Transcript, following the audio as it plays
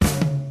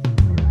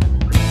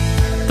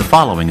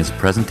following is a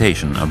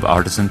presentation of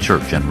Artisan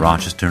Church in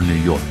Rochester, New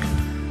York.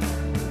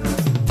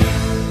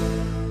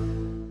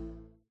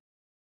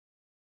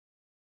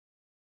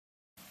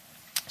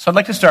 So I'd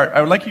like to start.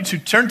 I would like you to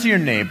turn to your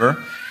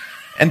neighbor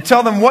and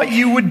tell them what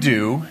you would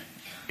do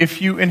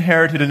if you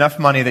inherited enough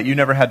money that you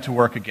never had to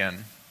work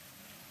again.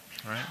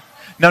 All right?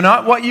 Now,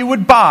 not what you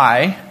would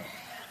buy.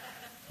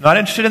 Not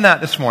interested in that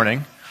this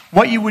morning.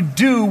 What you would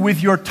do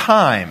with your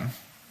time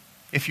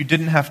if you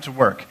didn't have to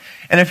work.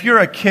 And if you're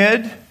a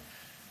kid,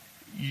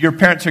 your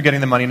parents are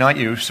getting the money, not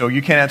you, so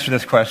you can't answer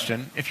this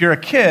question. If you're a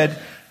kid,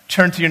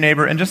 turn to your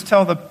neighbor and just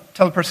tell the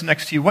person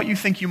next to you what you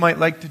think you might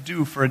like to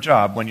do for a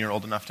job when you're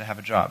old enough to have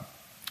a job.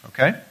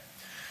 Okay?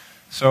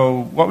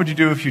 So what would you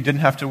do if you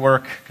didn't have to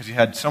work because you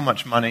had so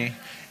much money?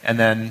 And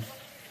then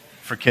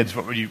for kids,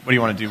 what do you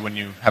want to do when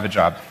you have a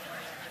job?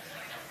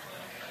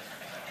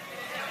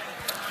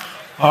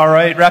 All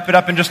right, wrap it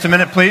up in just a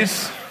minute,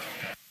 please.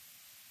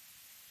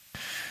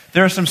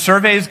 There are some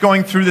surveys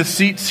going through the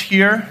seats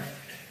here.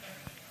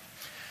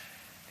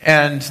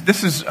 And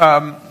this is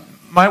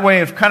my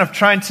way of kind of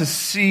trying to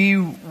see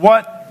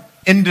what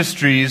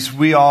industries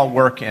we all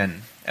work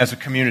in as a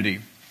community.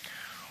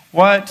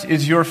 What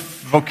is your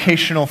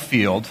vocational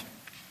field?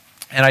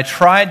 And I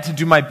tried to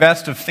do my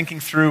best of thinking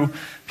through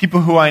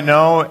people who I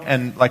know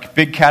and like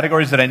big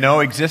categories that I know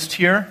exist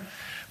here.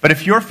 But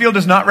if your field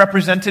is not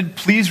represented,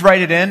 please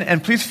write it in,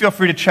 and please feel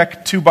free to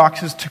check 2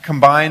 boxes to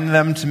combine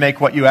them to make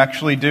what you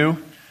actually do.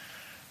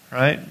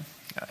 Right?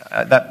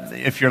 That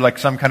if you're like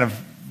some kind of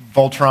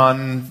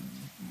Voltron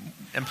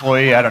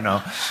employee, I don't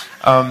know.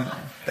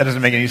 That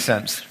doesn't make any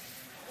sense.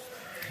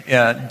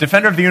 Yeah,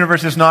 Defender of the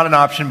Universe is not an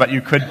option, but you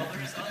could.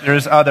 There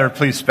is other.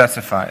 Please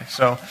specify.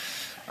 So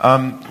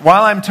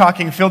while I'm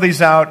talking, fill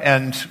these out,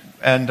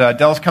 and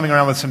Dell's coming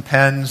around with some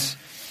pens.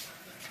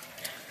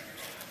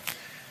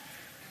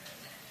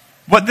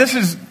 What this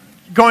is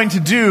going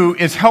to do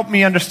is help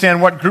me understand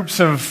what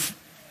groups of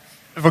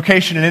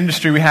vocation and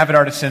industry we have at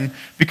Artisan,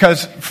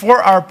 because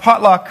for our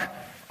potluck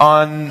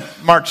on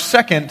March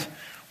 2nd,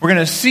 we're going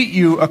to seat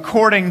you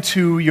according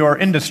to your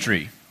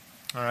industry,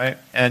 all right?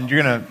 And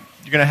you're going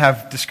to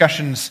have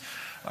discussions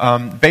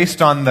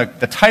based on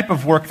the type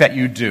of work that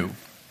you do.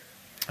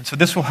 And so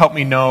this will help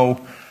me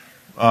know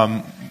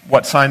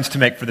what signs to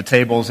make for the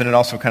tables, and it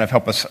also kind of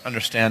help us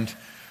understand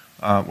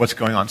what's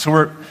going on. So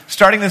we're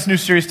starting this new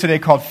series today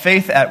called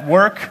Faith at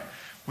Work.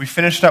 We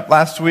finished up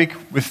last week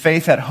with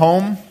Faith at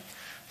Home.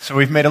 So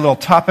we've made a little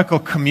topical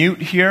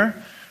commute here,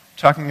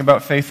 talking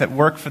about faith at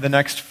work for the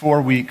next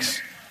 4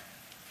 weeks.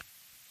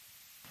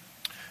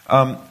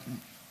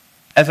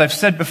 As I've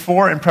said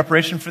before, in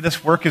preparation for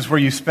this, work is where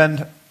you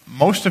spend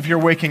most of your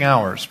waking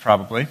hours,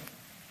 probably.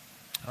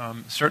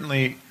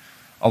 Certainly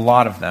a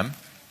lot of them.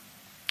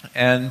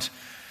 And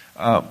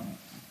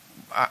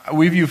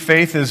we view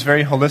faith as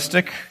very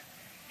holistic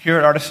here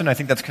at Artisan. I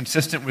think that's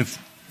consistent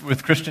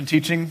with Christian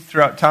teaching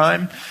throughout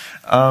time.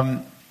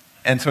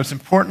 And so it's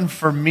important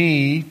for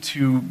me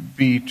to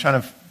be kind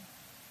of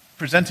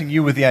presenting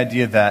you with the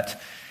idea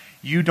that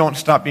you don't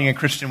stop being a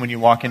Christian when you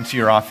walk into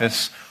your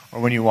office or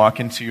when you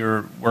walk into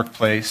your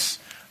workplace,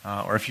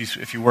 or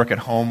if you work at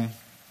home,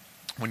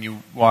 when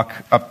you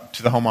walk up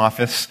to the home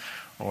office,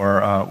 or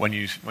when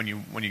you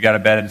get out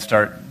of bed and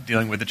start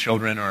dealing with the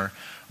children, or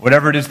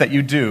whatever it is that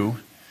you do.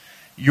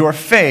 Your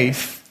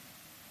faith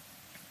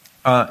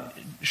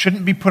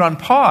shouldn't be put on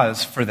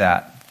pause for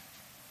that.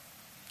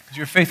 Because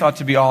your faith ought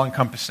to be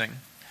all-encompassing.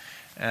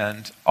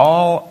 And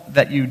all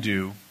that you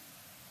do,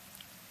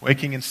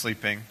 waking and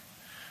sleeping,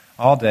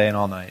 all day and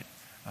all night,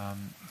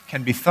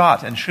 can be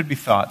thought and should be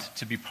thought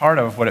to be part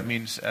of what it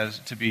means as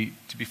to be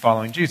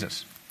following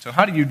Jesus. So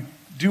how do you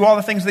do all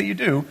the things that you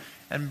do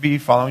and be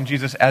following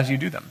Jesus as you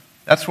do them?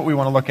 That's what we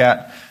want to look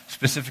at,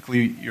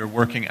 specifically your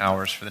working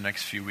hours for the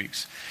next few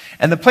weeks.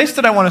 And the place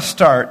that I want to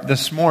start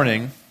this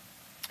morning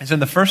is in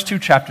the first 2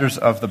 chapters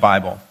of the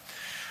Bible.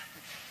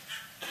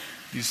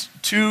 These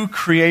 2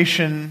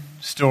 creation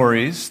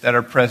stories that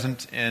are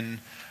present in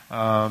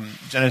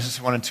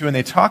Genesis 1 and 2, and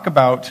they talk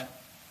about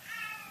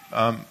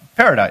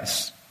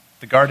paradise,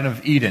 the Garden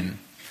of Eden.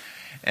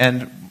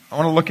 And I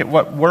want to look at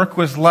what work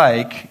was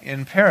like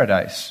in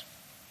paradise.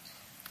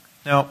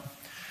 Now,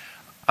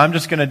 I'm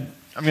going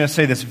to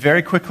say this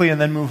very quickly and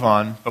then move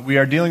on, but we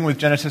are dealing with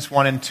Genesis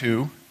 1 and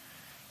 2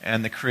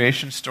 and the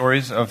creation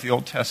stories of the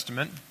Old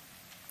Testament.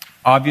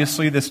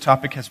 Obviously, this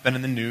topic has been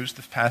in the news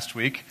this past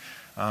week.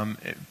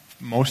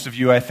 Most of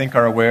you, I think,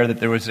 are aware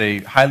that there was a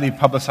highly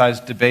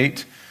publicized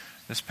debate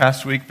this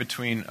past week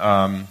between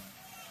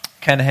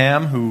Ken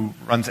Ham, who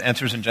runs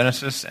Answers in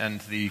Genesis, and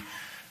the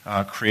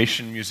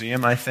Creation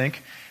Museum, I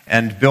think,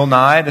 and Bill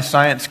Nye, the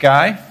science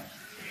guy.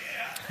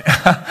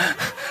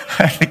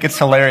 I think it's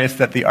hilarious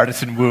that the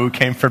Artisan Woo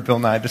came for Bill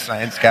Nye, the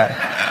science guy.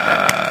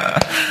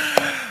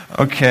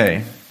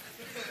 Okay.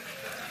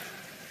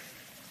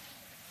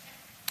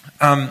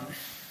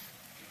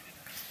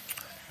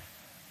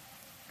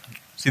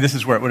 See, this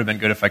is where it would have been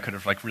good if I could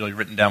have really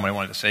written down what I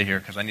wanted to say here,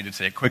 because I needed to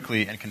say it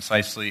quickly and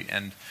concisely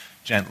and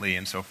gently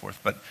and so forth.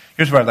 But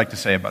here's what I'd like to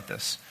say about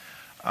this.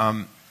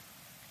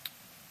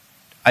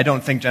 I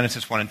don't think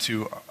Genesis 1 and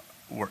 2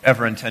 were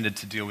ever intended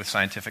to deal with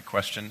scientific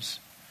questions.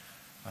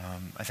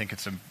 I think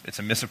it's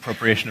a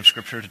misappropriation of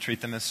Scripture to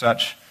treat them as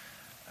such.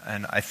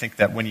 And I think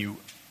that when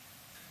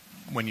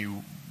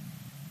you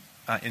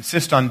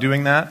insist on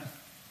doing that,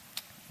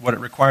 what it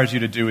requires you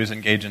to do is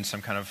engage in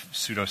some kind of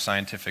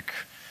pseudo-scientific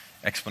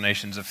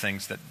explanations of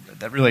things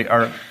that really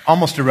are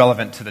almost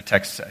irrelevant to the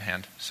texts at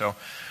hand. So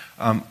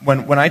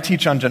when I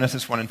teach on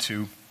Genesis 1 and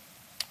 2,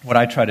 what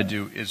I try to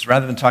do is,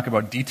 rather than talk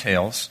about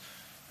details,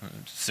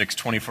 6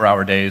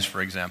 24-hour days,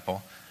 for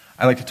example,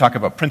 I like to talk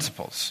about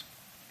principles.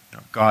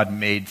 God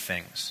made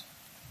things.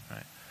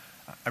 Right?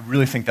 I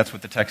really think that's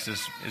what the text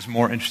is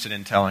more interested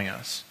in telling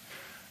us.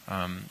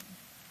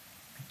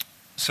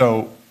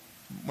 So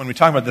when we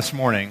talk about this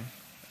morning,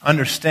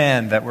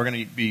 understand that we're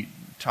going to be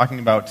talking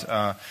about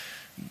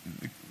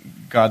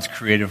God's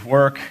creative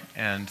work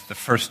and the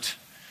first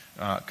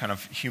kind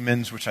of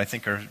humans, which I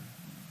think are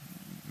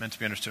meant to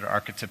be understood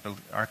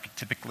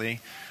archetypically.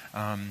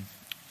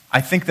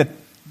 I think that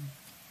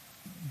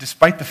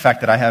despite the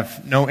fact that I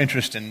have no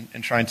interest in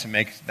trying to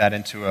make that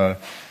into a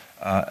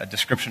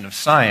description of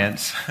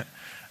science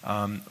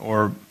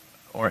or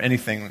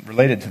anything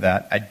related to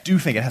that, I do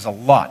think it has a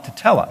lot to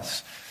tell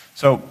us.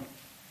 So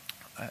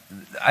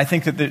I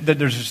think that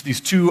there's just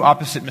these two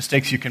opposite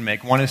mistakes you can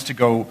make. One is to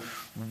go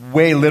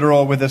way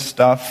literal with this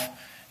stuff,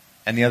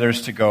 and the other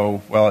is to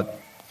go, well, it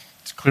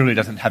clearly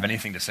doesn't have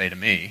anything to say to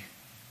me.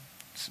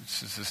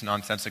 It's this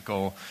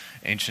nonsensical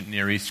ancient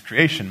Near East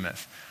creation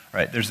myth.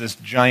 Right? There's this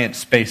giant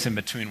space in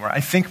between where I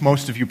think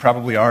most of you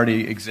probably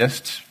already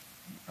exist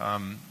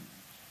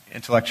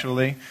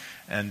intellectually,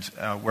 and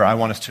where I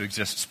want us to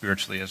exist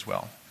spiritually as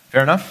well.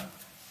 Fair enough?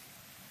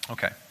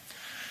 Okay.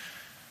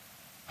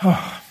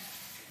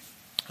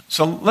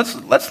 So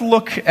let's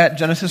look at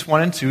Genesis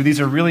 1 and 2. These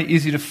are really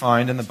easy to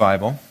find in the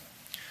Bible.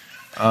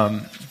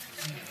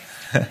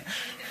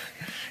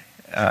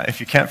 If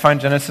you can't find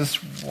Genesis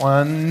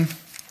 1,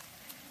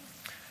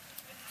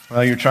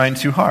 well, you're trying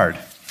too hard.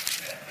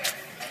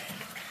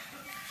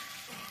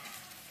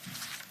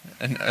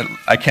 And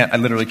I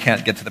literally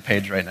can't get to the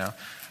page right now.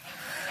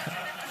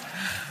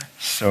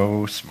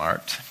 So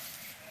smart.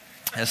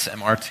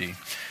 SMRT.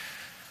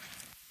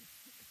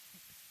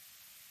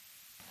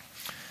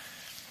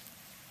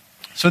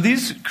 So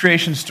these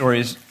creation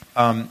stories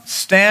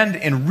stand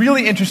in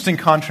really interesting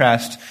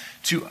contrast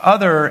to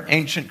other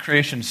ancient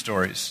creation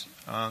stories.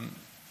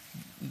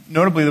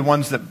 Notably the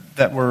ones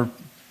that were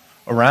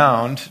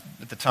around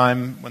at the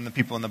time when the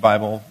people in the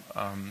Bible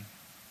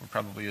were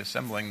probably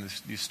assembling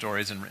these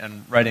stories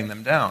and writing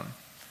them down.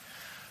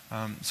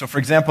 So for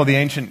example, the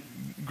ancient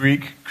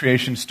Greek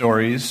creation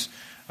stories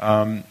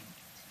talk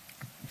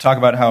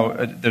about how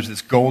there's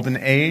this golden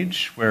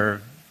age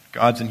where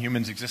gods and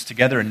humans exist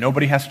together and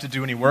nobody has to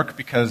do any work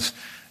because,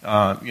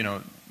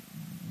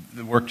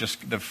 the work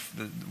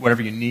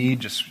whatever you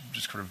need just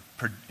sort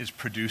of is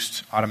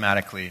produced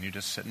automatically and you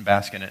just sit and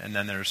bask in it. And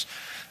then there's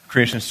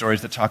creation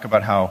stories that talk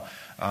about how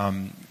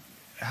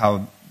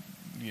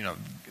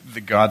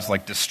the gods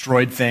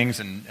destroyed things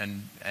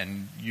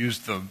and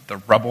used the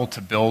rubble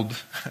to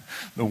build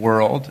the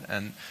world.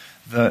 And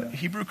the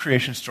Hebrew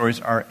creation stories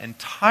are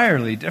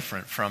entirely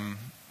different from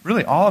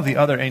really all of the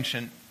other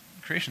ancient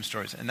creation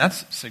stories, and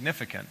that's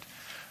significant.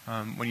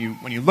 When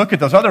you look at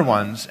those other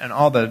ones and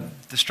all the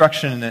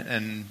destruction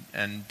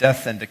and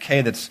death and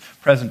decay that's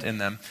present in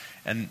them,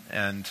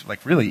 and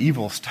really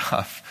evil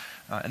stuff,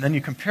 and then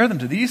you compare them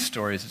to these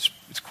stories,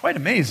 it's quite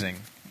amazing.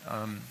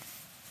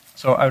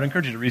 So I would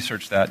encourage you to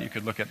research that. You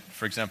could look at,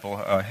 for example,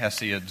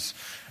 Hesiod's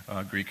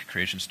Greek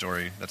creation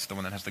story. That's the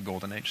one that has the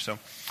golden age. So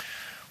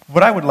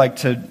what I would like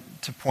to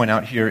point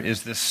out here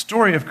is this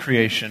story of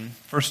creation,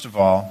 first of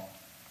all,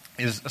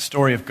 is a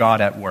story of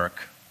God at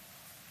work.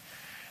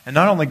 And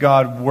not only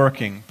God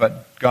working,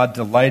 but God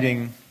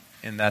delighting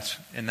in that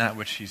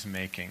which he's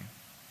making.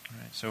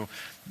 Right? So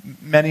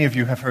many of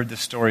you have heard this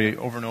story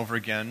over and over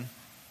again.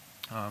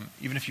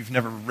 Even if you've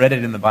never read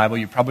it in the Bible,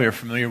 you probably are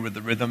familiar with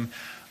the rhythm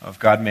of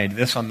God made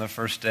this on the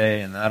first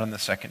day, and that on the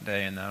second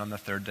day, and that on the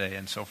third day,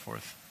 and so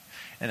forth.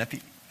 And at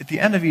the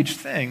end of each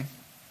thing,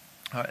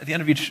 at the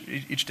end of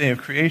each day of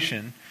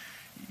creation,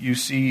 you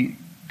see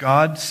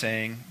God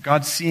seeing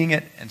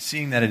it and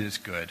seeing that it is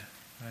good.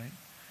 Right?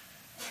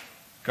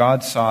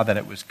 God saw that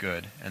it was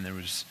good, and there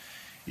was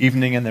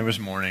evening and there was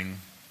morning,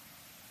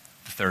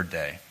 the third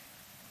day.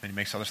 And he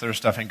makes all this other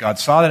stuff, and God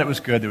saw that it was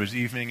good. There was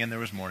evening and there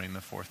was morning,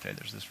 the fourth day.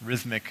 There's this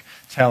rhythmic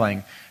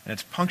telling, and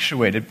it's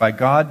punctuated by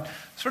God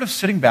sort of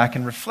sitting back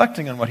and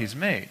reflecting on what he's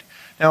made.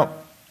 Now,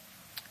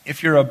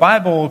 if you're a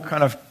Bible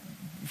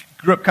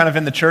grew up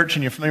in the church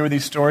and you're familiar with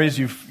these stories,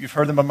 you've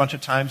heard them a bunch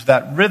of times,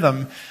 that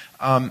rhythm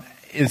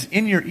is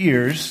in your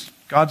ears.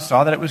 God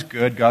saw that it was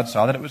good, God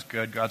saw that it was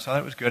good, God saw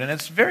that it was good. And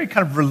it's very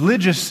kind of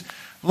religious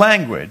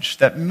language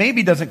that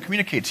maybe doesn't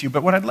communicate to you.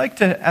 But what I'd like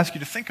to ask you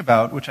to think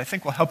about, which I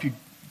think will help you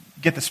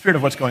get the spirit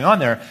of what's going on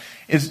there,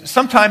 is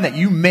sometime that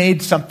you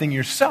made something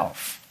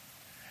yourself.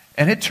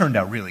 And it turned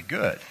out really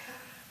good.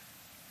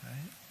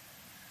 Right?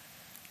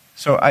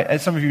 So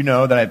as some of you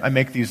know, that I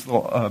make these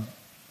little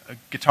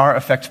guitar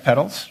effect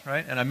pedals,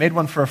 right? And I made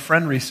one for a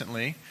friend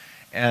recently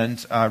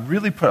and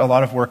really put a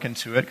lot of work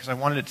into it because I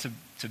wanted it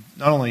to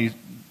not only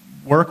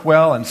work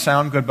well and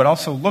sound good, but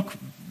also look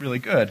really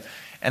good.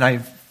 And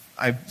I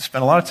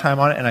spent a lot of time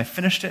on it, and I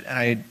finished it,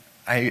 and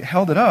I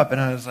held it up,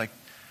 and I was like,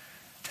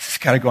 this has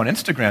got to go on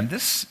Instagram.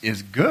 This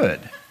is good,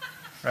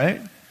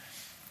 right?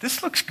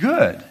 This looks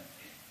good.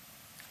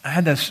 I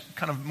had this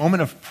kind of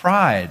moment of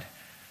pride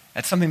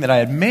at something that I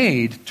had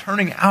made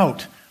turning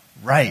out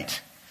right.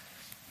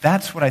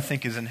 That's what I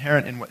think is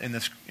inherent in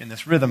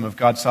this rhythm of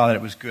God saw that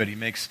it was good. He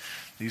makes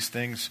these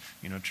things,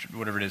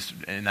 whatever it is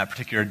in that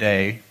particular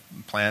day,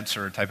 plants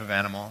or a type of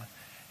animal,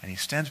 and he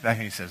stands back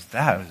and he says,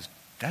 that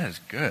is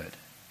good.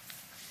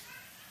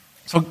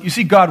 So you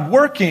see God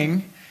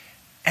working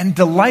and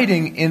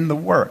delighting in the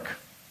work. I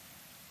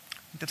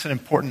think that's an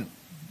important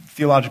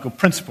theological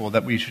principle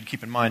that we should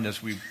keep in mind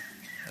as we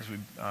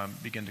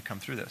begin to come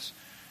through this.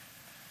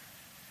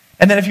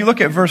 And then if you look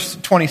at verse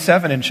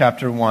 27 in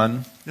chapter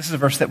 1, this is a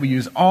verse that we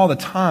use all the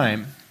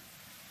time.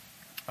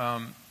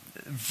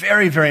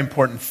 Very, very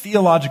important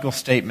theological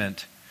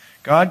statement.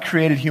 God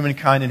created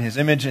humankind in his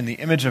image. In the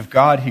image of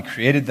God, he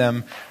created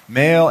them.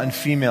 Male and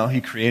female, he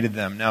created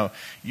them. Now,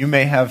 you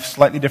may have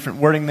slightly different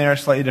wording there,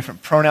 slightly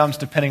different pronouns,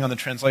 depending on the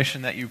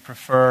translation that you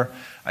prefer.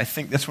 I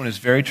think this one is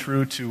very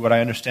true to what I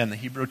understand the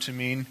Hebrew to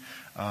mean.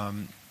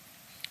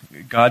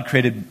 God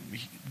created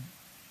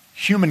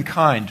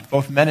humankind,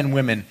 both men and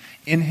women,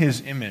 in his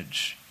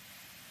image.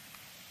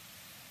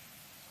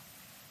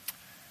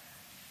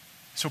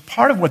 So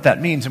part of what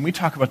that means, and we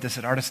talk about this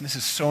at Artis, and this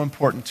is so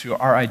important to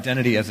our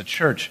identity as a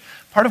church,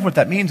 part of what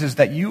that means is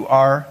that you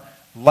are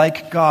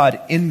like God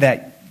in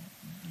that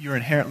you're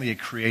inherently a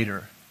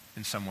creator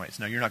in some ways.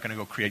 Now, you're not going to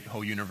go create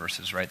whole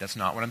universes, right? That's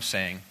not what I'm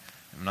saying.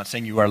 I'm not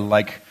saying you are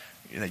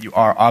that you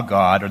are a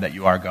God or that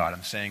you are God.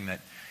 I'm saying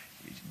that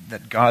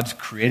God's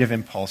creative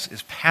impulse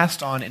is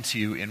passed on into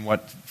you in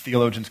what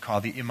theologians call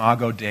the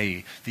imago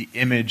Dei, the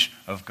image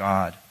of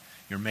God.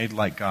 You're made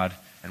like God,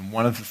 and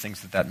one of the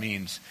things that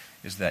means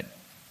is that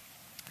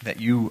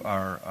you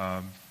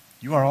are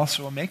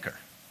also a maker.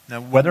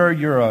 Now, whether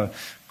you're a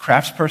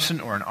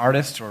craftsperson or an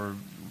artist or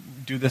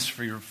do this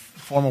for your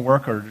formal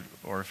work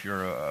or if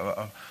you're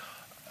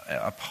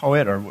a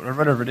poet or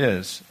whatever it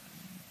is,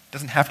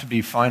 doesn't have to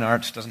be fine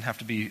arts, doesn't have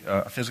to be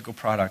a physical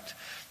product.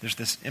 There's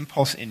this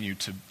impulse in you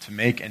to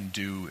make and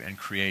do and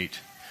create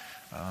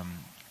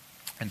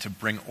and to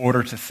bring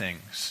order to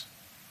things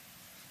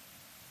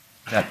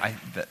that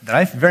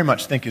I very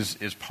much think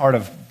is part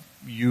of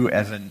you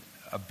as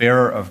a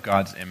bearer of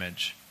God's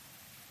image.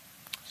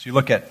 So you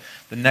look at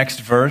the next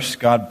verse,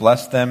 God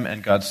blessed them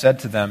and God said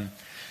to them,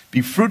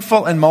 be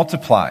fruitful and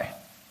multiply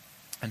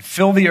and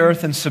fill the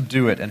earth and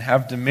subdue it and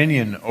have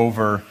dominion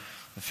over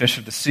the fish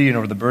of the sea and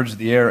over the birds of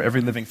the air,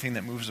 every living thing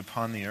that moves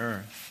upon the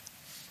earth.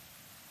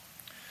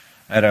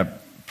 I had a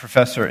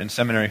professor in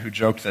seminary who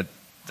joked that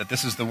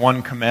this is the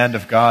one command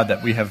of God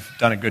that we have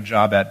done a good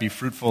job at, be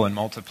fruitful and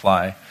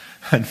multiply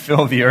and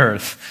fill the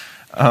earth.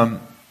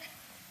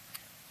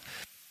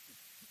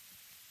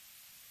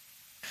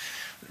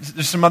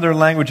 There's some other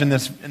language in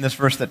this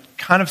verse that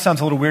kind of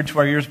sounds a little weird to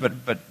our ears, but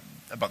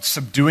about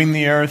subduing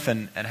the earth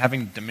and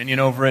having dominion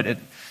over it.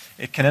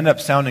 It can end up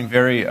sounding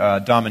very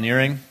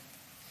domineering.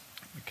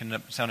 It can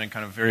end up sounding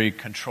kind of very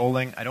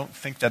controlling. I don't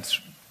think that's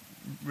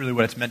really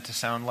what it's meant to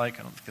sound like.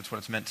 I don't think that's what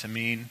it's meant to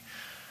mean.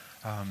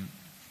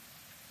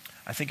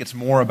 I think it's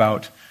more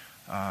about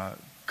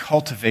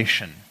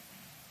cultivation,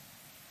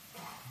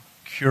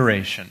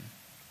 curation.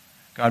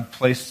 God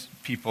placed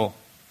people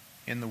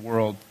in the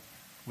world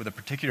with a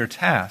particular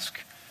task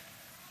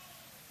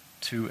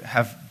to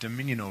have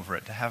dominion over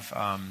it, to have,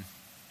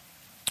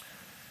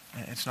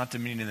 it's not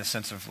dominion in the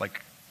sense of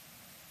like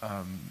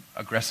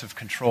aggressive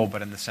control,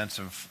 but in the sense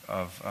of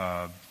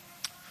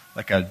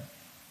like a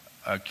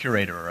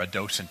curator or a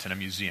docent in a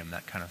museum,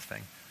 that kind of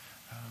thing.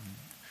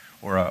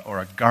 Or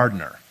a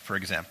gardener, for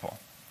example,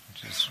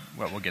 which is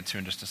what we'll get to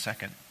in just a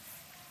second.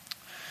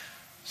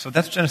 So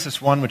that's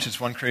Genesis 1, which is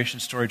one creation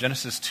story.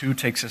 Genesis 2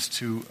 takes us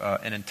to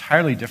an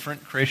entirely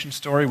different creation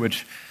story,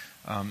 which,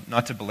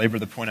 not to belabor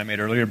the point I made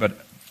earlier, but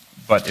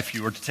if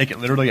you were to take it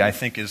literally, I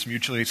think is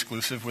mutually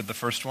exclusive with the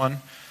first one,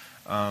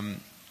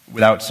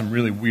 without some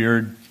really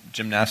weird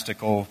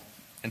gymnastical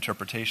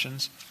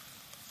interpretations.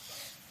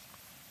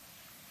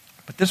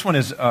 But this one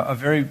is a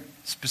very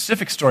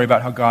specific story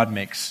about how God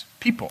makes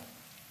people.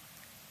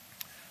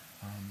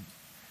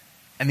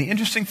 And the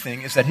interesting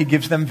thing is that he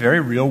gives them very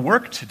real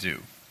work to do.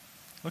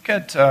 Look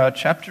at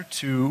chapter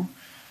 2,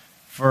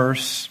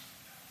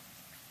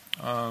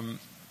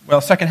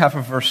 second half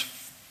of verse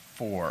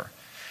 4.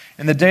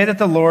 In the day that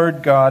the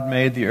Lord God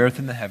made the earth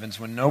and the heavens,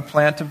 when no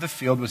plant of the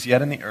field was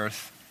yet in the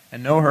earth,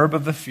 and no herb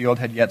of the field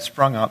had yet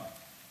sprung up,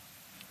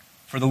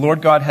 for the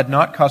Lord God had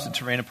not caused it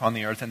to rain upon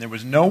the earth, and there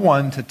was no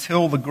one to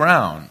till the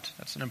ground.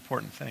 That's an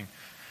important thing.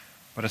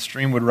 But a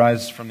stream would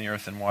rise from the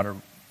earth and water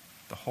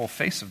the whole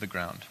face of the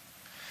ground.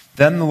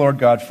 Then the Lord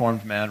God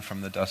formed man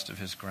from the dust of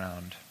the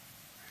ground,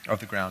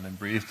 and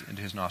breathed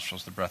into his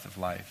nostrils the breath of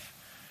life.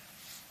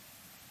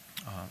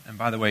 And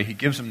by the way, he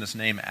gives him this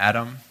name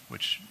Adam,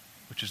 which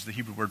is the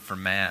Hebrew word for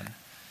man.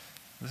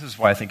 This is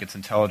why I think it's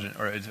intelligent,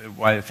 or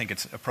why I think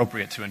it's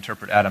appropriate to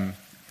interpret Adam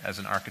as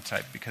an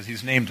archetype, because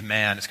he's named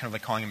man. It's kind of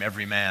like calling him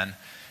every man,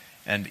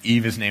 and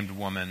Eve is named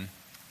woman.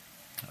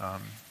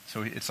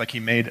 So it's like he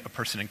made a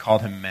person and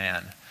called him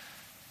man.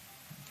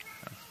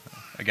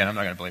 Again, I'm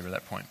not going to belabor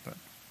that point, but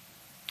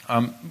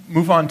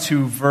move on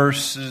to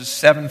verses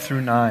 7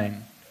 through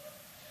 9.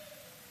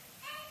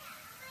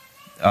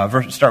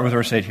 Start with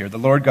verse 8 here. The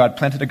Lord God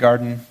planted a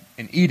garden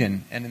in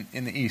Eden and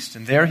in the east,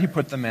 and there he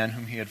put the man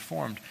whom he had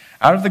formed.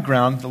 Out of the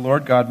ground the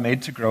Lord God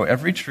made to grow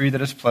every tree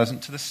that is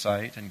pleasant to the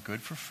sight and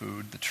good for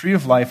food, the tree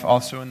of life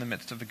also in the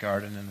midst of the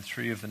garden, and the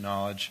tree of the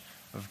knowledge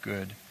of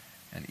good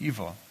and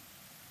evil.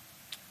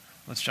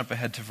 Let's jump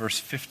ahead to verse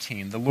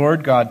 15. The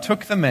Lord God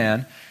took the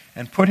man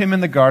and put him in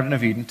the Garden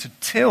of Eden to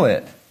till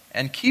it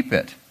and keep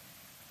it.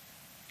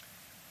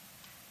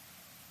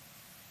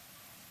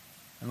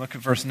 And look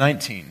at verse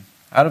 19.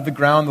 Out of the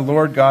ground the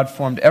Lord God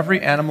formed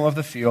every animal of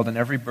the field and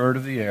every bird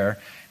of the air,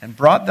 and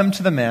brought them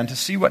to the man to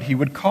see what he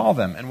would call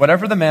them. And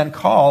whatever the man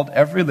called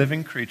every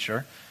living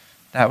creature,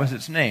 that was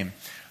its name.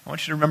 I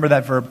want you to remember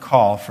that verb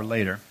call for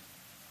later.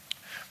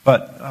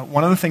 But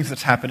one of the things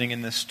that's happening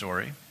in this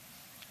story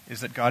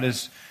is that God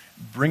is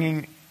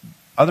bringing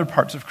other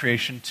parts of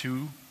creation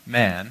to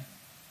man,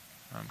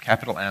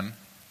 capital M,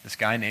 this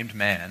guy named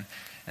man,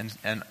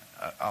 and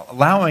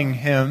allowing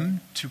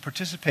him to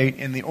participate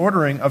in the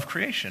ordering of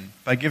creation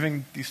by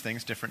giving these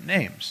things different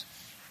names.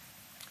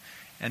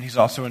 And he's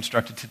also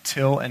instructed to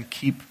till and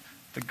keep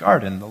the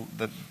garden,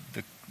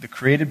 the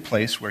created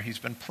place where he's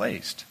been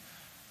placed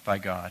by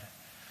God.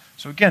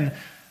 So again,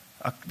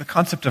 the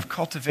concept of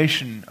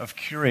cultivation, of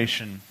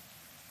curation,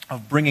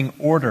 of bringing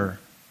order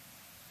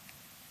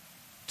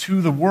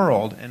to the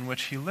world in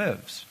which he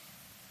lives.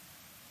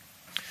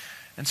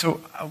 And so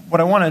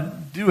what I want to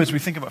do as we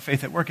think about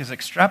faith at work is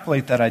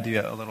extrapolate that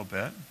idea a little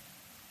bit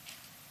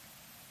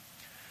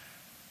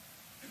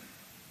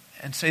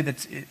and say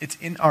that it's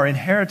in our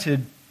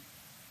inherited,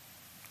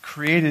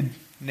 created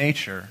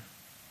nature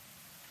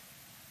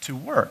to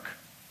work.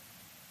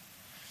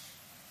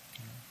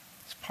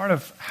 It's part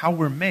of how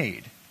we're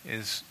made,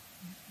 is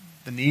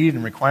the need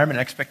and requirement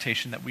and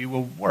expectation that we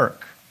will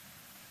work.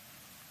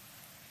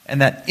 And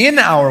that in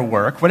our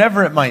work,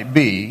 whatever it might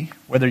be,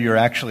 whether you're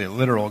actually a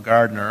literal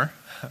gardener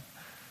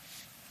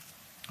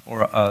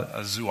or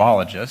a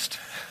zoologist,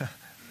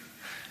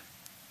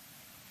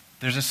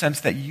 there's a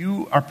sense that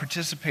you are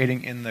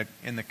participating in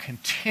the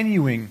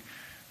continuing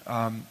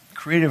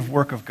creative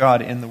work of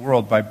God in the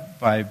world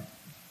by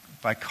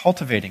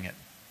cultivating it,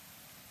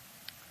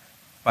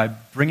 by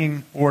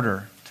bringing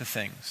order to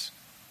things.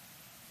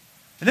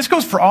 And this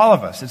goes for all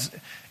of us.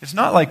 It's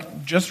not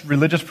like just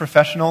religious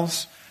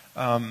professionals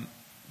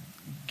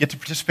get to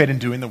participate in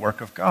doing the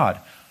work of God.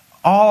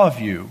 All of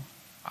you,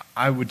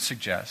 I would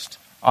suggest,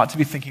 ought to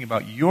be thinking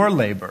about your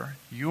labor,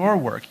 your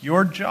work,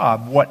 your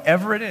job,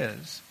 whatever it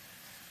is,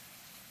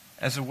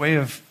 as a way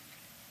of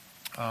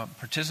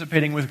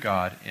participating with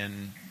God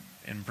in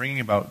bringing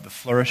about the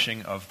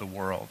flourishing of the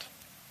world.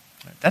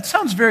 That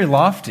sounds very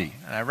lofty,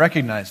 and I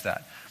recognize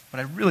that, but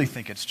I really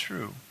think it's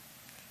true.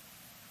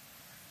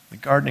 The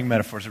gardening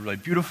metaphor is a really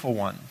beautiful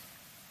one.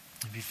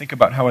 If you think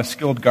about how a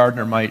skilled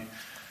gardener might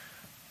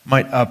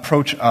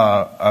approach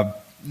a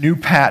new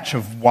patch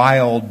of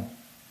wild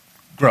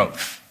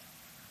growth,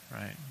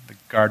 right? The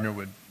gardener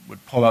would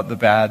pull out the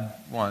bad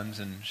ones,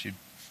 and she'd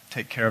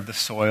take care of the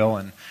soil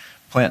and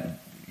plant,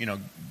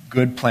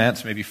 good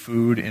plants, maybe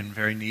food, in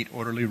very neat,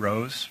 orderly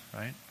rows,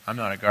 right? I'm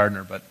not a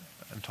gardener, but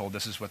I'm told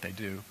this is what they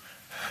do.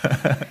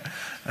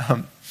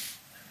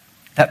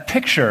 That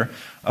picture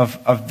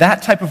of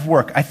that type of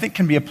work, I think,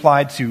 can be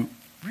applied to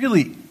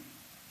really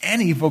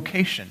any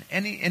vocation,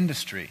 any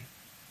industry,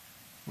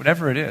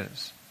 whatever it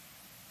is.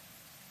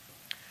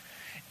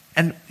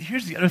 And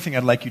here's the other thing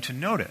I'd like you to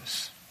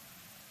notice.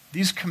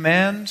 These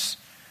commands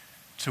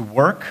to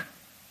work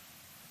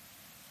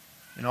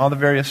in all the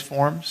various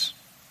forms,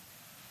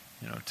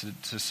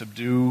 to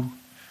subdue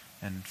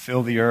and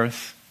fill the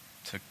earth,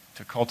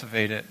 to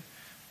cultivate it,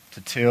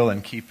 to till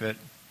and keep it,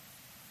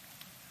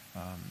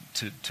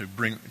 to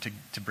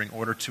bring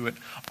order to it.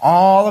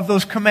 All of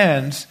those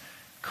commands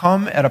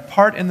come at a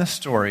part in the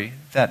story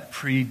that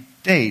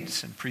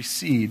predates and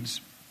precedes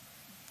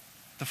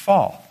the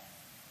fall.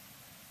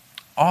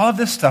 All of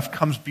this stuff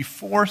comes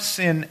before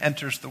sin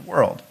enters the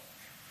world.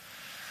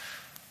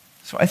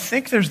 So I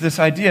think there's this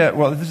idea,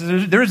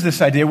 there is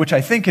this idea, which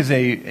I think is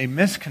a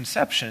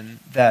misconception,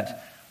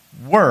 that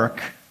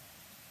work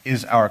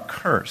is our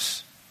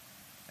curse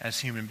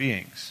as human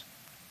beings.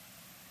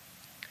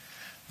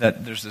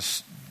 That there's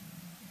this,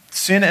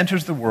 sin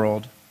enters the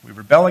world, we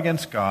rebel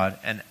against God,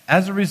 and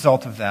as a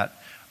result of that,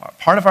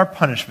 part of our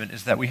punishment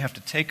is that we have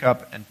to take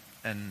up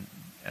and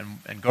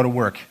go to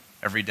work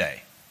every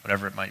day,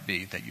 whatever it might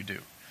be that you do.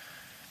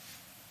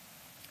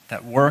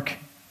 That work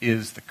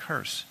is the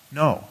curse.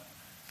 No.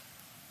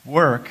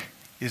 Work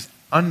is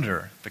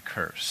under the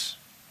curse,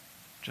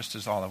 just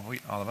as all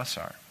of us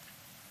are.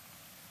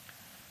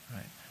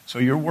 Right? So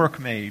your work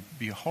may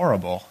be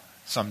horrible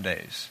some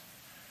days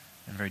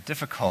and very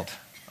difficult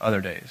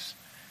other days.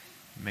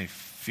 You may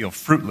feel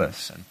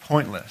fruitless and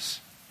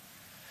pointless.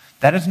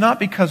 That is not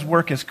because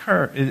work is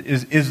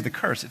the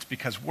curse. It's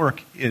because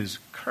work is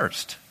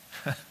cursed.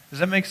 Does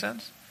that make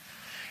sense?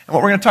 And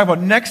what we're going to talk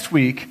about next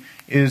week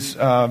is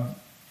called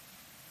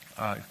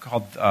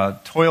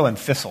Toil and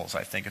Thistles,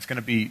 I think. It's going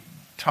to be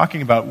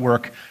talking about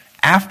work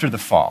after the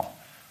fall.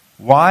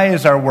 Why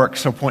is our work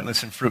so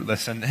pointless and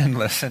fruitless and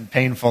endless and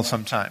painful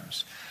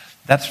sometimes?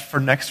 That's for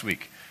next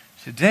week.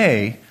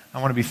 Today, I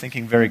want to be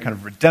thinking very kind of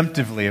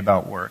redemptively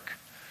about work.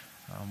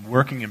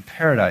 Working in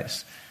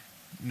paradise.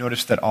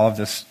 Notice that all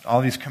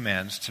these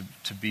commands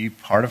to be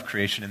part of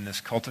creation in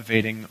this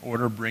cultivating,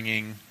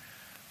 order-bringing,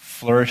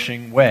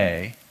 flourishing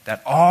way,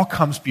 that all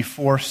comes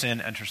before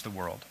sin enters the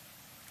world.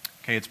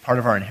 Okay, it's part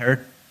of our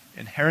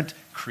inherent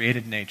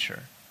created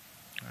nature.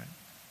 Right?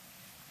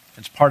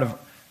 It's part of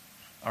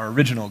our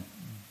original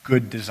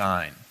good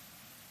design.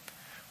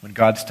 When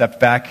God stepped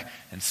back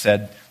and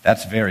said,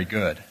 "That's very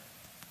good,"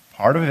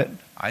 part of it,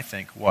 I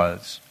think,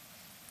 was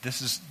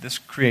this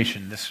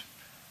creation, this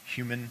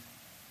human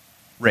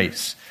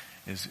race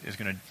is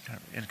going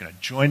to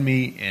join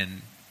me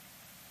in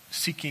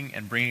seeking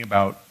and bringing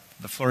about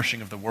the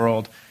flourishing of the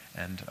world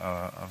and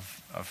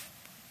of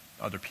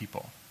other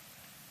people.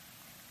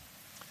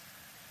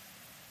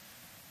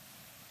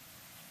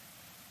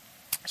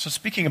 So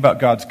speaking about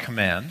God's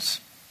commands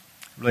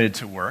related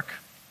to work,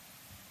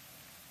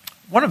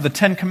 one of the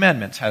 10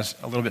 Commandments has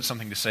a little bit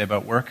something to say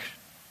about work,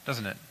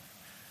 doesn't it?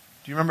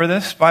 Do you remember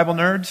this, Bible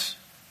nerds?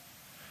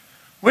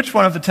 Which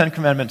one of the 10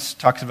 Commandments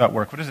talks about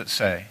work? What does it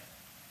say?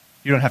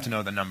 You don't have to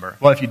know the number.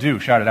 Well, if you do,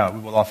 shout it out. We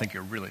will all think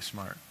you're really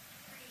smart.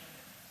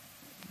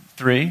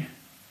 3?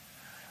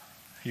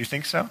 You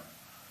think so?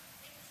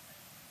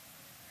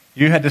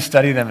 You had to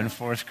study them in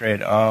 4th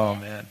grade. Oh,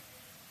 man.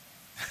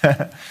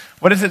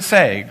 What does it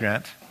say,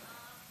 Grant?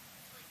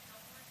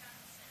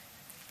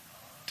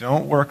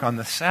 Don't work on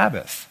the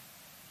Sabbath.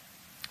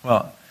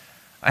 Well,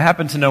 I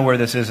happen to know where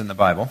this is in the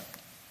Bible.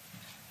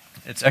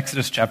 It's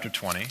Exodus chapter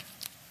 20.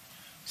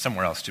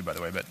 Somewhere else too, by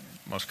the way, but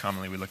most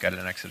commonly we look at it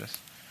in Exodus.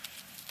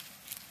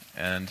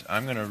 And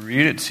I'm going to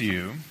read it to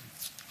you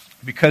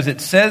because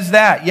it says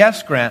that,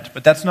 yes, Grant,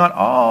 but that's not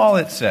all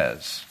it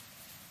says.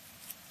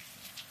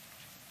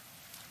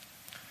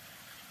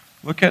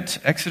 Look at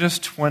Exodus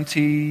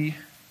 20,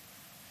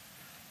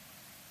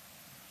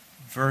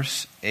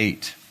 verse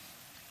 8.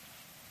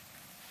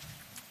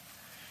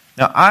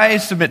 Now, I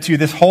submit to you,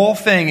 this whole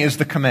thing is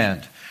the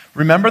command.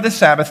 Remember the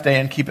Sabbath day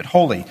and keep it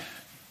holy.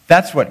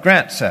 That's what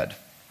Grant said.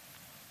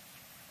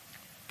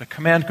 The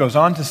command goes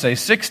on to say,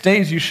 6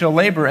 days you shall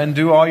labor and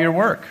do all your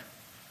work.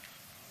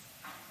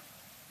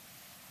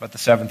 But the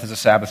seventh is a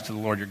Sabbath to the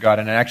Lord your God.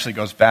 And it actually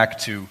goes back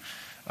to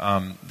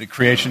the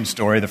creation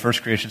story, the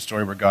first creation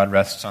story where God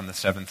rests on the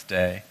seventh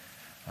day.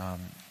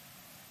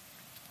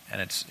 And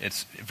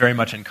it's very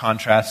much in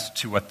contrast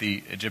to what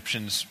the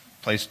Egyptians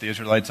placed the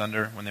Israelites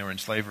under when they were in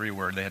slavery,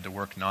 where they had to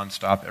work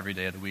nonstop every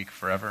day of the week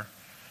forever.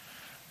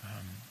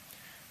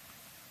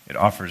 It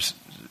offers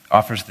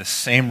the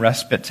same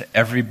respite to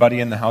everybody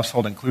in the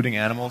household, including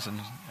animals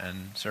and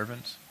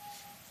servants.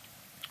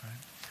 Right?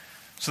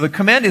 So the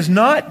command is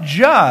not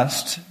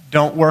just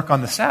don't work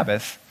on the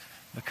Sabbath.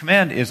 The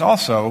command is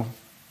also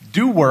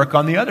do work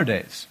on the other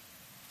days.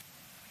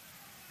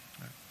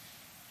 Right?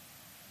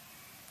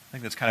 I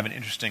think that's kind of an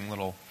interesting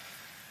little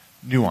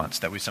nuance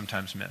that we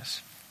sometimes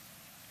miss.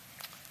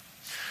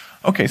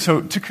 Okay, so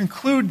to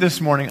conclude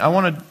this morning, I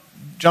want to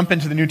jump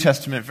into the New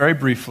Testament very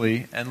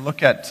briefly and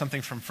look at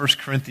something from 1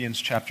 Corinthians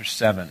chapter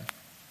 7.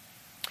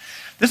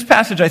 This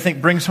passage, I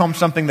think, brings home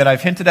something that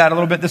I've hinted at a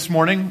little bit this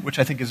morning, which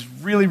I think is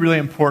really, really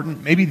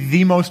important, maybe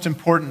the most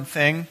important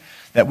thing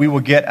that we will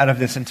get out of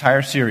this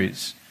entire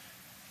series.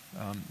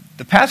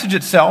 The passage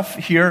itself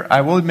here, I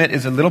will admit,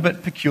 is a little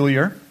bit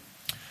peculiar,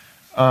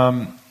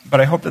 but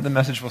I hope that the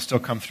message will still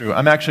come through.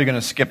 I'm actually going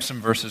to skip some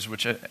verses,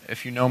 which,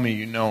 if you know me,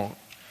 you know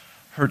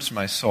hurts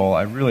my soul.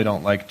 I really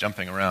don't like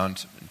jumping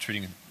around and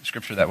treating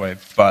Scripture that way,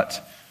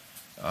 but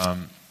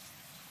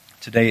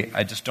today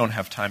I just don't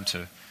have time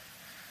to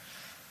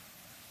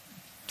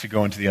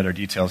go into the other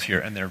details here,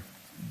 and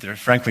they're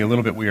frankly a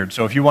little bit weird.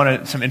 So if you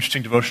wanted some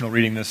interesting devotional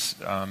reading this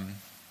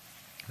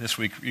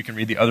week, you can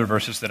read the other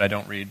verses that I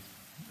don't read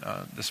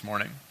this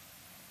morning.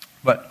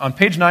 But on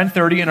page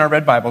 930 in our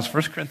red Bibles,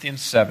 1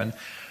 Corinthians 7,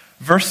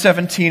 verse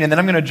 17, and then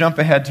I'm going to jump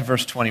ahead to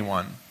verse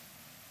 21.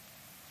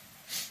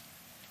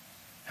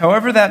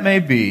 However that may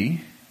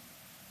be,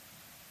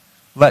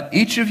 let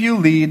each of you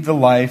lead the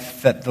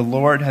life that the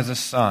Lord has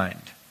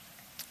assigned,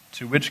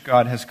 to which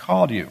God has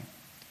called you.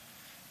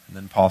 And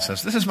then Paul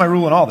says, this is my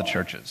rule in all the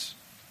churches.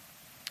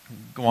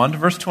 Go on to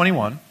verse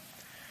 21.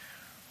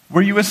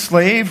 Were you a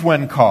slave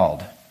when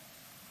called?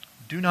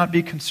 Do not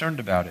be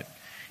concerned about it.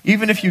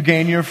 Even if you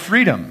gain your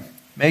freedom,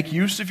 make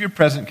use of your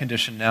present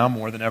condition now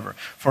more than ever.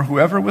 For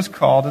whoever was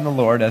called in the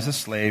Lord as a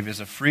slave is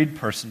a freed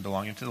person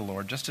belonging to the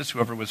Lord, just as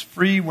whoever was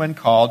free when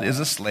called is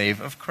a slave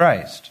of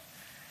Christ.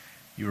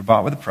 You were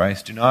bought with a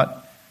price. Do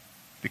not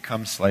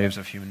become slaves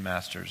of human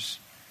masters.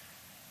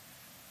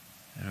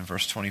 And in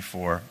verse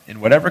 24, in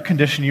whatever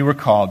condition you were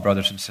called,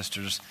 brothers and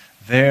sisters,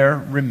 there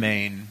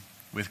remain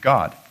with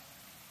God.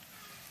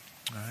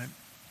 All right?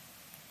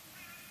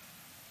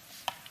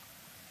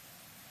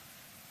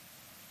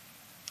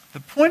 The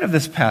point of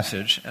this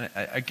passage, and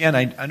again,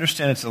 I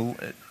understand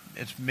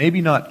it's maybe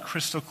not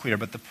crystal clear,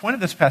 but the point of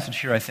this passage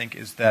here, I think,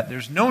 is that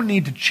there's no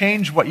need to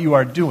change what you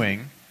are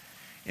doing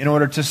in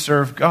order to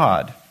serve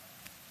God.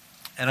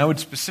 And I would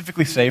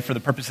specifically say, for the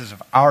purposes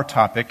of our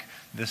topic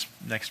this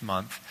next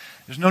month,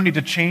 there's no need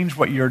to change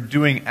what you're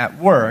doing at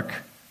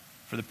work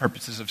for the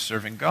purposes of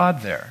serving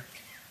God there.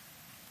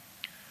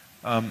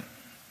 You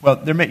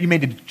may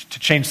need to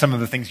change some of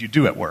the things you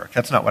do at work.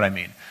 That's not what I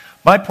mean.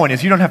 My point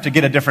is, you don't have to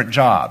get a different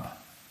job,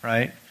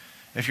 right?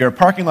 If you're a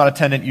parking lot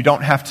attendant, you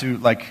don't have to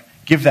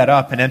give that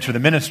up and enter the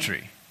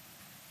ministry.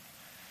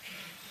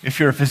 If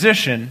you're a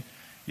physician,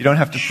 you don't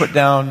have to put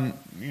down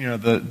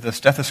the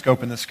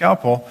stethoscope and the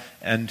scalpel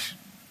and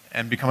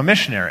become a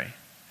missionary.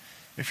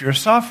 If you're a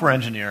software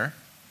engineer,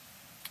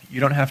 you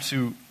don't have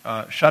to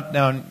shut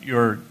down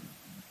your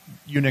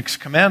Unix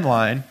command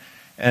line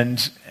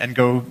and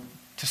go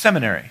to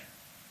seminary,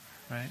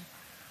 right?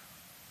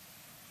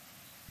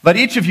 Let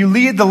each of you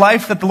lead the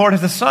life that the Lord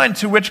has assigned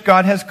to which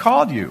God has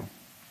called you.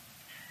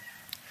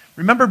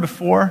 Remember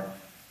before,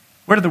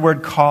 where did the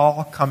word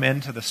call come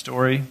into the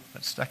story,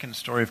 that second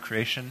story of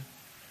creation?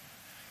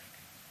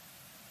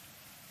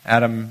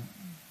 Adam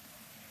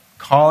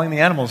calling the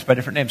animals by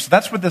different names. So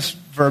that's what this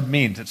verb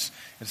means.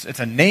 It's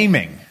a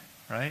naming,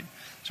 right?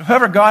 So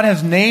whoever God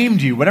has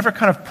named you, whatever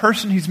kind of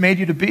person He's made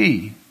you to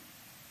be,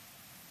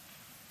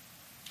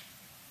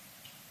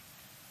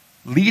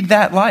 lead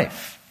that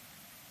life.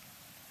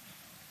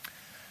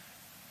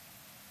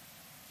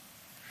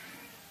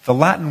 The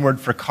Latin word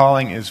for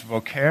calling is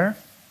vocare,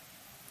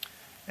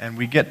 and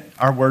we get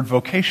our word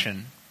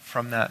vocation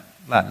from that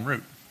Latin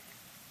root.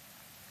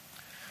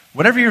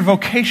 Whatever your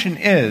vocation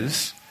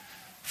is,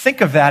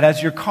 think of that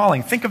as your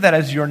calling. Think of that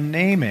as your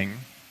naming.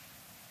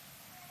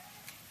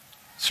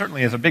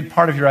 Certainly as a big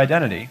part of your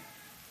identity,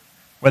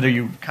 whether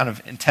you kind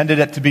of intended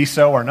it to be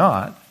so or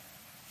not.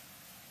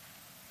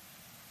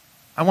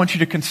 I want you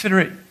to consider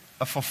it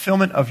a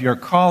fulfillment of your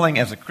calling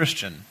as a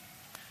Christian,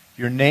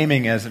 your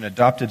naming as an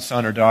adopted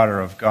son or daughter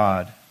of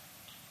God,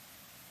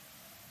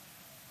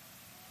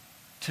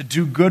 to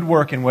do good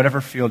work in whatever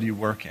field you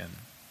work in.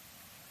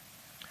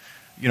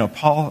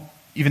 Paul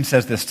even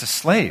says this to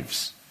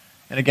slaves.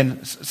 And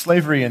again,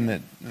 slavery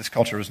in this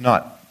culture was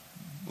not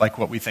like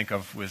what we think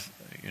of with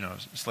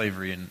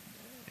slavery in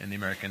the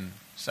American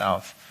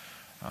South.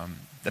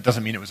 That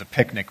doesn't mean it was a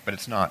picnic, but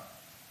it's not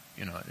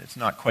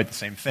quite the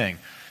same thing.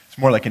 It's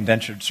more like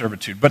indentured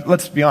servitude. But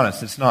let's be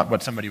honest, it's not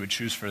what somebody would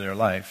choose for their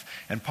life.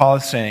 And Paul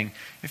is saying,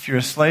 if you're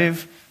a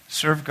slave,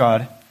 serve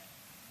God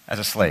as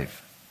a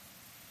slave.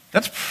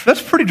 That's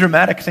a pretty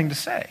dramatic thing to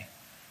say,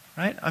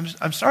 right?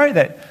 I'm sorry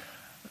that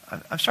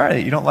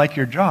you don't like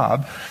your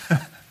job,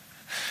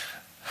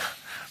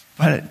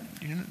 but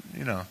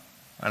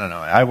I don't know.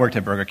 I worked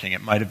at Burger King.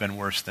 It might have been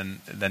worse than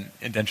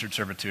indentured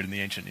servitude in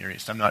the ancient Near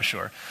East. I'm not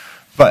sure,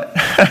 but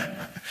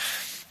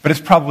but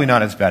it's probably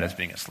not as bad as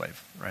being a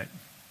slave, right?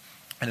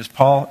 And if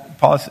Paul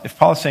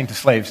is saying to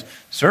slaves,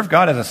 serve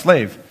God as a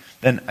slave,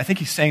 then I think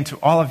he's saying to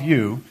all of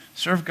you,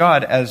 serve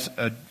God as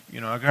a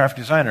graphic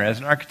designer, as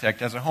an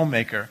architect, as a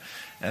homemaker,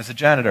 as a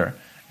janitor,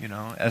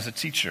 as a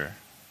teacher,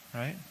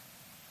 right?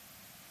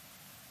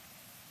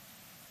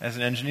 As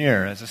an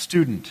engineer, as a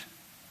student,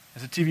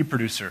 as a TV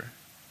producer,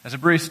 as a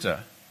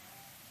barista.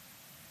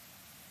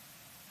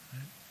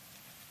 Right?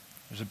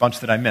 There's a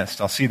bunch that I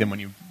missed. I'll see them when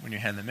you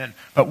hand them in.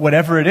 But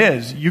whatever it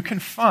is, you can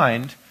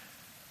find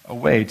a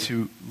way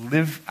to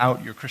live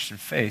out your Christian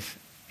faith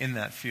in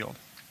that field.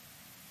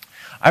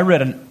 I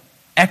read an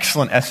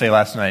excellent essay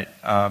last night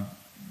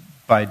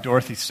by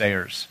Dorothy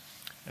Sayers.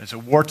 It's a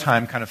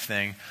wartime kind of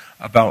thing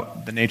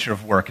about the nature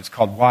of work. It's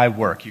called Why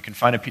Work? You can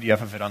find a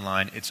PDF of it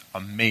online. It's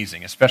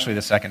amazing, especially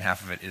the second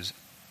half of it is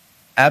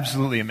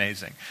absolutely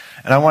amazing.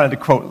 And I wanted to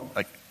quote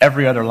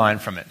every other line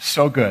from it.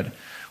 So good.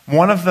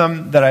 One of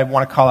them that I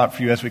want to call out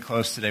for you as we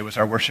close today was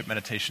our worship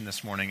meditation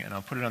this morning, and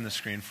I'll put it on the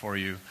screen for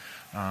you.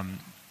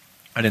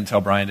 I didn't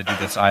tell Brian to do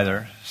this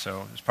either,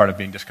 so it's part of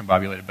being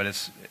discombobulated, but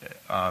it's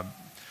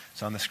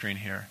on the screen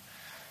here.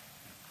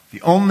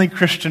 The only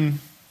Christian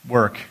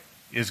work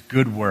is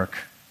good work,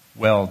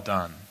 well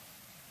done.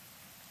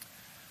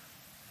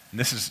 And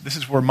this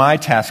is where my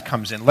task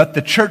comes in. Let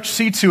the church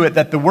see to it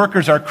that the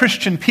workers are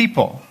Christian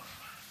people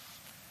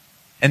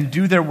and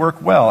do their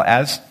work well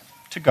as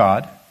to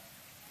God.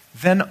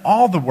 Then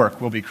all the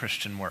work will be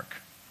Christian work.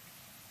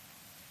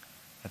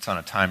 That's on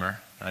a timer.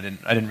 I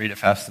didn't read it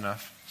fast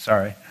enough.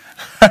 Sorry.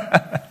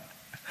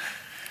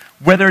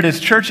 Whether it is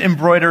church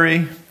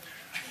embroidery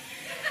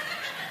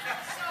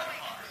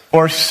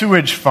or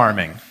sewage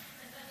farming.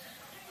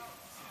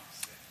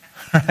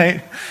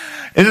 Right?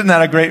 Isn't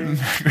that a great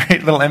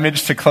little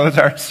image to close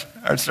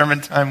our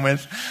sermon time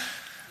with?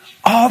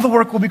 All the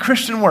work will be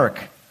Christian work.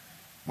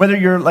 Whether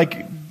you're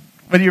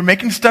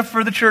making stuff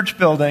for the church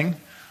building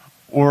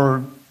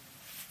or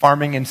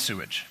farming and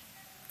sewage.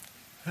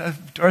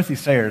 Dorothy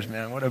Sayers,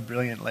 man, what a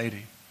brilliant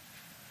lady.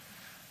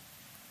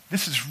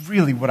 This is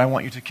really what I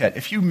want you to catch.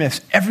 If you miss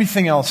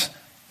everything else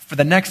for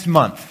the next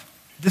month,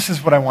 this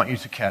is what I want you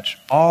to catch.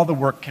 All the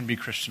work can be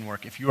Christian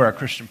work if you are a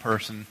Christian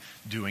person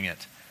doing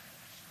it.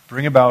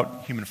 Bring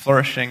about human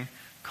flourishing,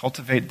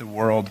 cultivate the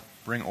world,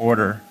 bring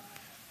order,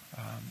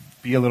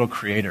 be a little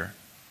creator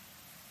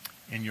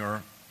in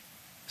your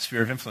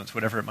sphere of influence,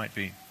 whatever it might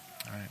be.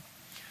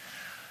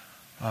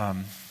 All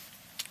right.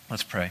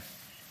 Let's pray.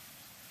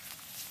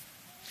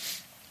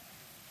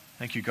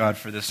 Thank you, God,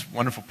 for this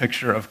wonderful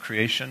picture of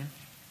creation.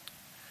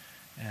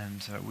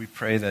 And we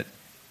pray that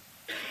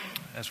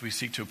as we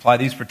seek to apply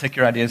these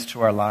particular ideas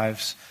to our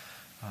lives,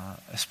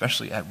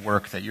 especially at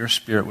work, that your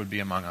Spirit would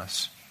be among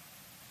us,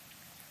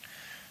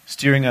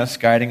 steering us,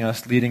 guiding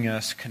us, leading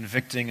us,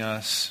 convicting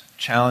us,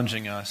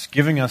 challenging us,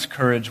 giving us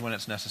courage when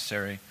it's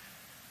necessary,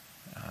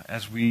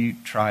 as we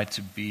try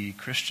to be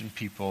Christian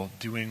people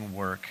doing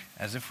work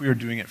as if we are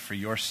doing it for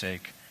your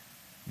sake,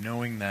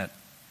 knowing that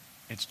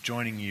it's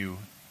joining you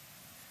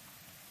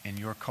in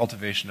your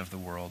cultivation of the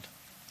world.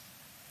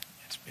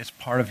 It's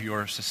part of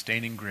your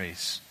sustaining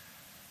grace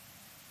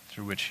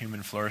through which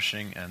human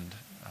flourishing and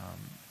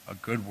a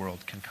good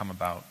world can come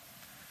about.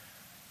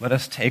 Let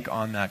us take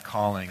on that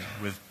calling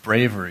with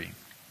bravery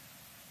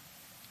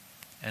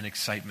and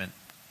excitement.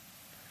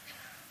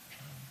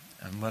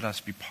 And let us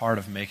be part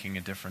of making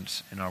a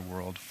difference in our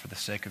world for the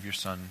sake of your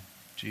Son,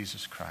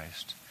 Jesus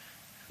Christ,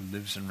 who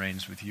lives and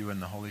reigns with you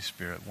and the Holy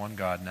Spirit, one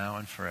God, now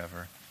and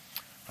forever.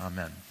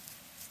 Amen.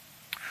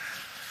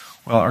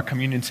 Well, our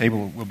communion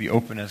table will be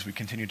open as we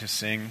continue to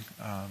sing.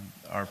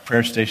 Our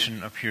prayer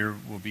station up here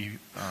will be,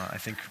 I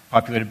think,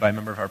 populated by a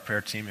member of our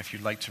prayer team if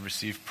you'd like to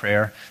receive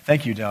prayer.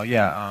 Thank you, Del.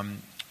 Yeah,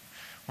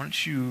 why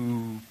don't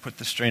you put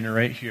the strainer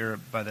right here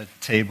by the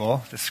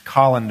table. This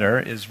colander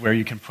is where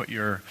you can put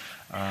your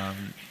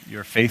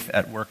Faith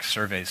at Work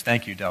surveys.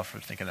 Thank you, Del, for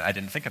thinking that. I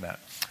didn't think of that.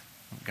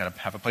 We've got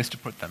to have a place to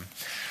put them.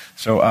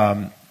 So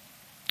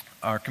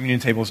our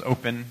communion table is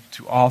open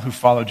to all who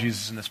follow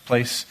Jesus in this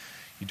place.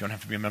 You don't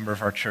have to be a member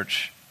of our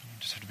church. You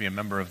just have to be a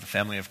member of the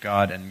family of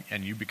God,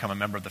 and you become a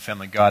member of the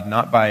family of God,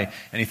 not by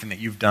anything that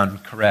you've done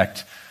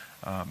correct,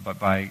 but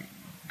by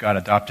God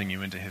adopting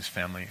you into his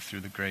family through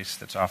the grace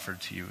that's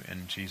offered to you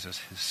in Jesus,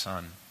 his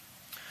Son.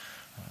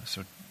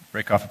 So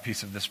break off a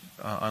piece of this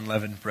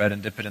unleavened bread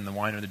and dip it in the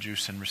wine or the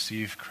juice and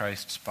receive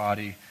Christ's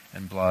body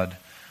and blood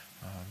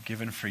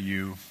given for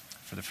you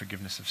for the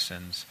forgiveness of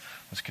sins.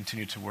 Let's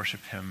continue to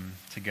worship him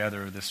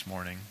together this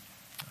morning.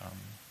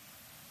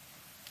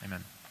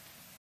 Amen.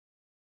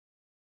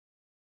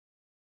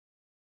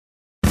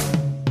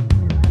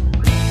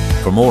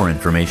 For more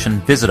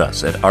information, visit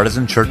us at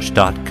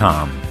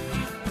artisanchurch.com.